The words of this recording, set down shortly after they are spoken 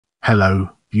Hello,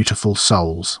 beautiful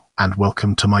souls, and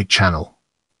welcome to my channel.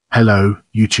 Hello,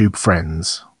 YouTube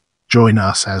friends. Join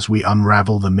us as we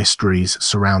unravel the mysteries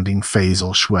surrounding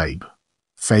Faisal Shuaib.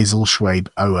 Faisal Shuaib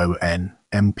OON,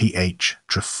 MPH,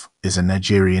 DrPH, is a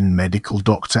Nigerian medical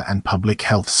doctor and public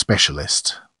health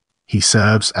specialist. He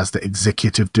serves as the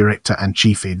Executive Director and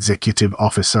Chief Executive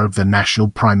Officer of the National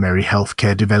Primary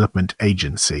Healthcare Development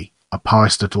Agency, a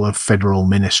parastatal of Federal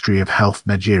Ministry of Health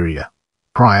Nigeria.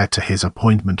 Prior to his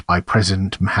appointment by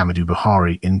President Muhammadu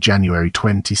Buhari in January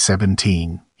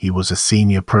 2017, he was a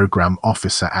senior program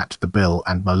officer at the Bill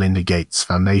and Melinda Gates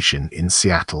Foundation in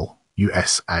Seattle,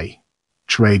 USA.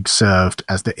 Shuaib served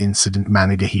as the incident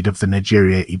manager head of the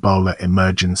Nigeria Ebola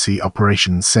Emergency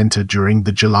Operations Center during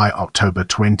the July-October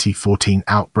 2014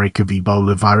 outbreak of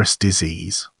Ebola virus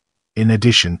disease. In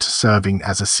addition to serving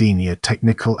as a senior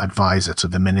technical advisor to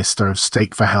the Minister of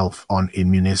State for Health on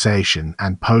Immunization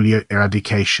and Polio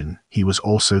Eradication, he was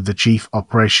also the Chief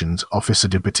Operations Officer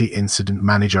Deputy Incident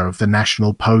Manager of the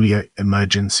National Polio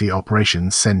Emergency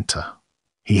Operations Center.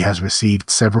 He has received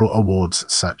several awards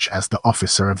such as the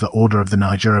Officer of the Order of the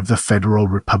Niger of the Federal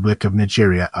Republic of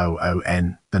Nigeria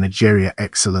OON, the Nigeria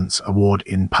Excellence Award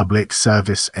in Public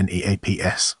Service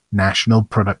NEAPS, National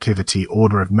Productivity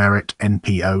Order of Merit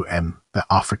NPOM, the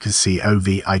Africa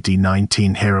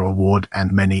COVID-19 Hero Award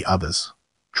and many others.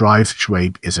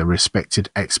 Shuaib is a respected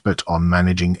expert on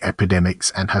managing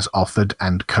epidemics and has authored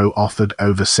and co-authored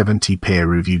over 70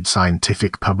 peer-reviewed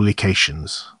scientific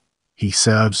publications. He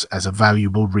serves as a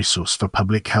valuable resource for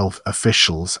public health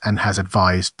officials and has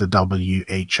advised the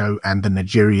WHO and the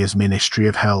Nigeria's Ministry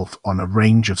of Health on a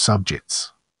range of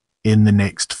subjects. In the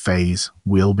next phase,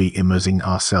 we'll be immersing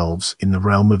ourselves in the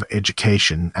realm of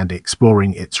education and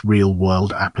exploring its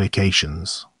real-world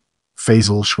applications.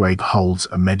 Faisal Shuaib holds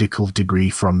a medical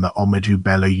degree from the Ahmadu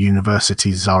Bello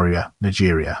University Zaria,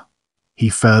 Nigeria. He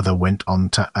further went on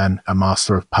to earn a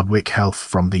Master of Public Health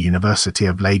from the University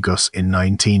of Lagos in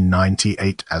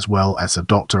 1998 as well as a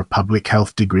Doctor of Public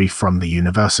Health degree from the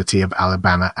University of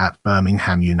Alabama at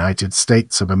Birmingham, United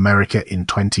States of America in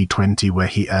 2020 where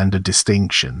he earned a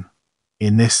distinction.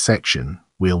 In this section,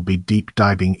 we'll be deep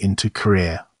diving into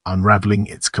career, unraveling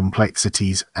its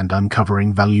complexities and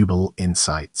uncovering valuable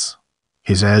insights.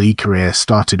 His early career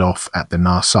started off at the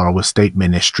Nasarawa State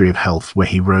Ministry of Health where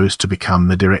he rose to become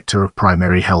the Director of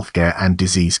Primary Healthcare and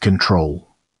Disease Control.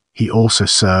 He also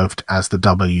served as the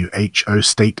WHO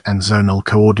State and Zonal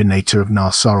Coordinator of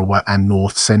Nasarawa and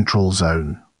North Central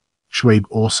Zone. Shuaib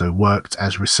also worked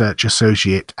as Research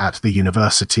Associate at the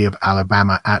University of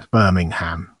Alabama at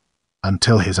Birmingham,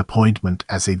 until his appointment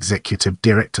as Executive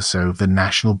Director of the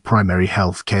National Primary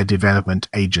Healthcare Development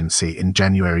Agency in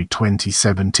January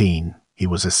 2017. He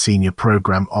was a Senior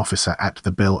Program Officer at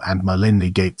the Bill and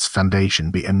Melinda Gates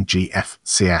Foundation BMGF,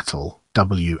 Seattle,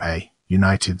 WA,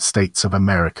 United States of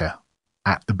America.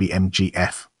 At the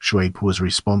BMGF, Shuaib was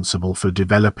responsible for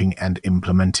developing and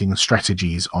implementing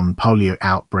strategies on polio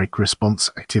outbreak response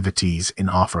activities in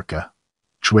Africa.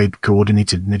 Shuaib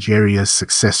coordinated Nigeria's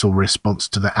successful response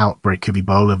to the outbreak of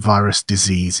Ebola virus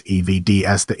disease (EVD)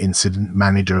 as the incident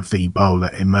manager of the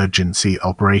Ebola Emergency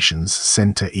Operations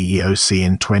Center (EEOC)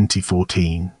 in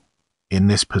 2014. In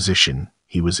this position,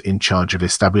 he was in charge of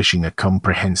establishing a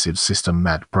comprehensive system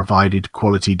that provided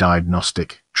quality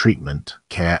diagnostic, treatment,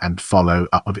 care and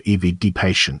follow-up of EVD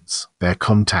patients, their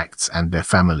contacts and their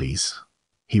families.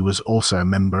 He was also a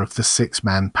member of the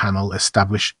six-man panel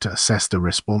established to assess the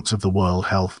response of the World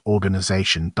Health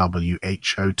Organization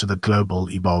 (WHO) to the global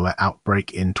Ebola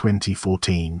outbreak in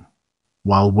 2014.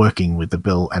 While working with the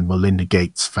Bill and Melinda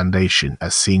Gates Foundation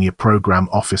as Senior Program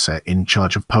Officer in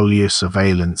charge of polio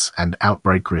surveillance and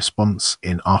outbreak response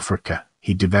in Africa,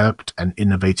 he developed an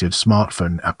innovative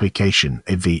smartphone application,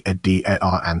 a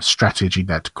DAR and strategy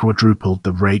that quadrupled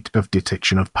the rate of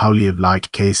detection of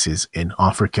polio-like cases in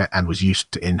Africa and was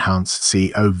used to enhance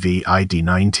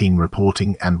COVID-19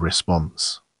 reporting and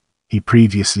response. He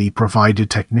previously provided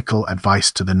technical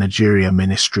advice to the Nigeria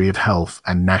Ministry of Health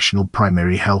and National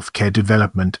Primary Healthcare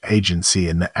Development Agency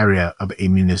in the area of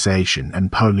immunization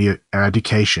and polio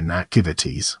eradication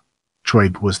activities.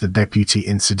 Shuaib was the Deputy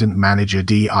Incident Manager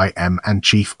DIM and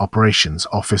Chief Operations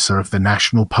Officer of the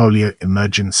National Polio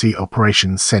Emergency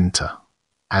Operations Center.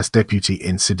 As Deputy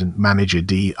Incident Manager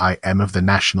DIM of the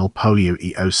National Polio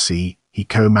EOC, he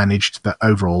co-managed the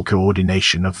overall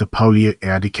coordination of the polio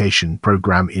eradication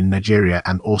program in Nigeria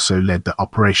and also led the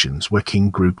operations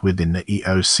working group within the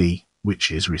EOC,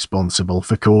 which is responsible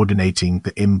for coordinating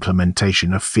the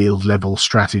implementation of field-level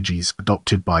strategies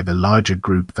adopted by the larger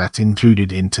group that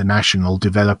included international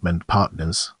development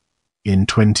partners. In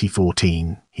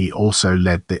 2014, he also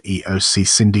led the EOC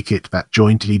syndicate that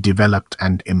jointly developed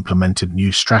and implemented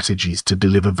new strategies to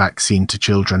deliver vaccine to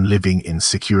children living in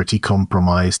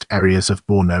security-compromised areas of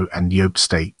Borno and Yobe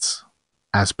states.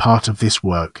 As part of this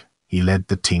work, he led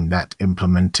the team that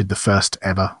implemented the first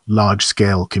ever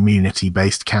large-scale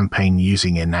community-based campaign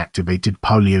using inactivated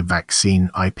polio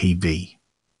vaccine (IPV).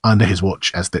 Under his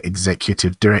watch as the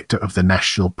executive director of the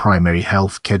National Primary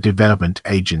Healthcare Development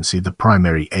Agency, the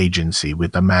primary agency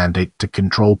with the mandate to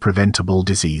control preventable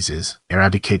diseases,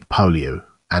 eradicate polio,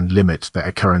 and limit the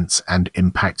occurrence and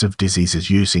impact of diseases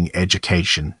using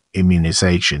education,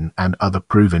 immunization, and other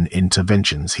proven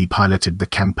interventions, he piloted the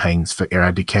campaigns for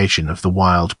eradication of the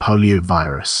wild polio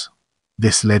virus.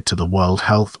 This led to the World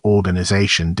Health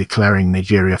Organization declaring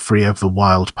Nigeria free of the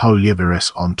wild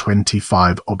poliovirus on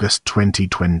 25 August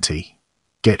 2020.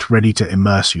 Get ready to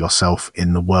immerse yourself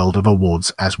in the world of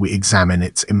awards as we examine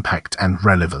its impact and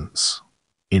relevance.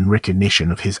 In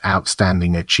recognition of his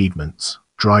outstanding achievements,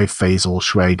 Faisal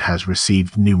Shuaib has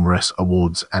received numerous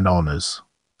awards and honors,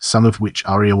 some of which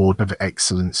are the Award of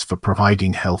Excellence for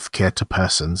providing healthcare to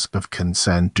persons of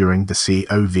concern during the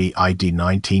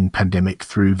COVID-19 pandemic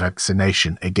through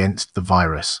vaccination against the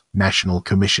virus, National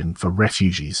Commission for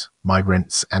Refugees,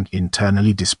 Migrants and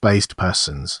Internally Displaced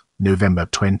Persons, November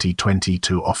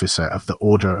 2022 Officer of the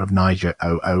Order of Niger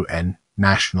OON,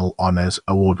 National Honours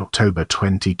Award October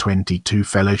 2022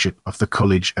 Fellowship of the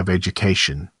College of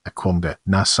Education, Akwanga,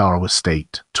 Nasarawa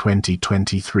State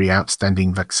 2023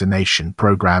 Outstanding Vaccination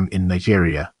Program in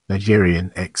Nigeria,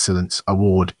 Nigerian Excellence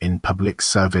Award in Public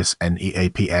Service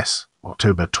NEAPS,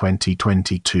 October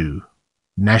 2022.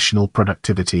 National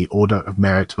Productivity Order of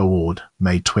Merit Award,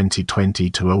 May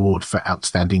 2022 Award for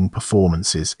Outstanding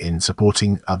Performances in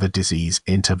Supporting Other Disease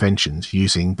Interventions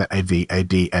using the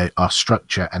AVADAR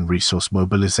Structure and Resource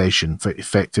Mobilization for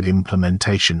Effective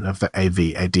Implementation of the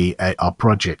AVADAR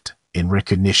Project, in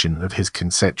recognition of his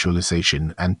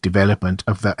conceptualization and development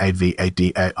of the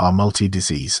AVADAR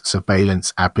Multi-Disease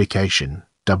Surveillance Application,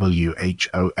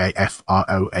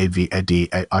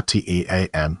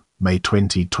 WHOAFROAVADARTEAM. May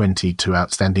 2022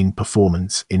 Outstanding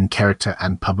Performance in Character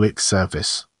and Public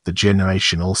Service, the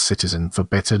Generational Citizen for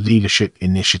Better Leadership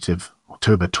Initiative,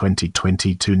 October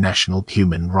 2022 National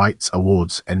Human Rights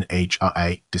Awards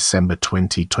NHRA, December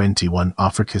 2021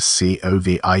 Africa's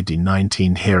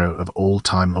COVID-19 Hero of All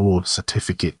Time Award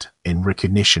Certificate, in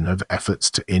recognition of efforts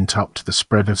to interrupt the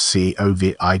spread of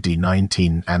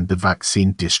COVID-19 and the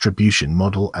vaccine distribution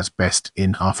model as best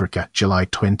in Africa, July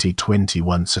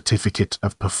 2021 Certificate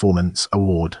of Performance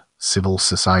Award, Civil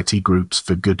Society Groups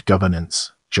for Good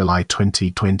Governance, July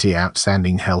 2020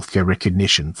 Outstanding Healthcare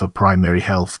Recognition for Primary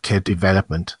Healthcare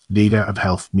Development, Leader of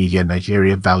Health Media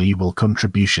Nigeria Valuable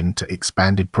Contribution to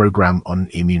Expanded Program on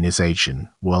Immunization,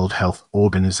 World Health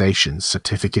Organization's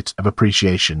Certificate of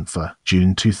Appreciation for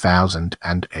June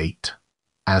 2008.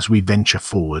 As we venture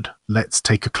forward, let's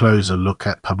take a closer look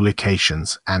at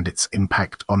publications and its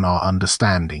impact on our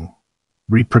understanding.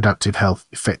 Reproductive Health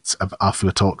Effects of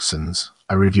Aflatoxins,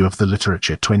 a review of the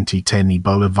literature 2010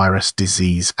 Ebola virus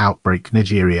disease outbreak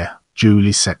Nigeria,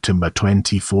 July-September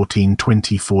 2014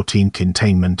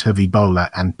 Containment of Ebola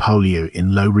and Polio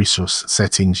in low-resource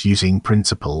settings using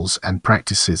principles and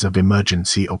practices of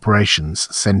emergency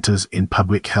operations centers in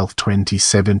public health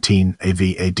 2017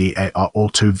 AVADAR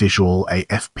auto-visual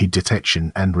AFP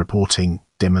detection and reporting,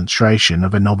 demonstration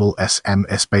of a novel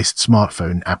SMS-based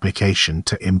smartphone application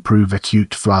to improve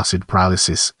acute flaccid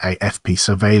paralysis AFP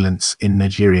surveillance in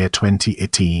Nigeria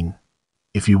 2018.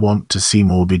 If you want to see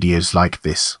more videos like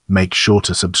this, make sure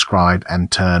to subscribe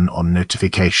and turn on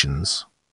notifications.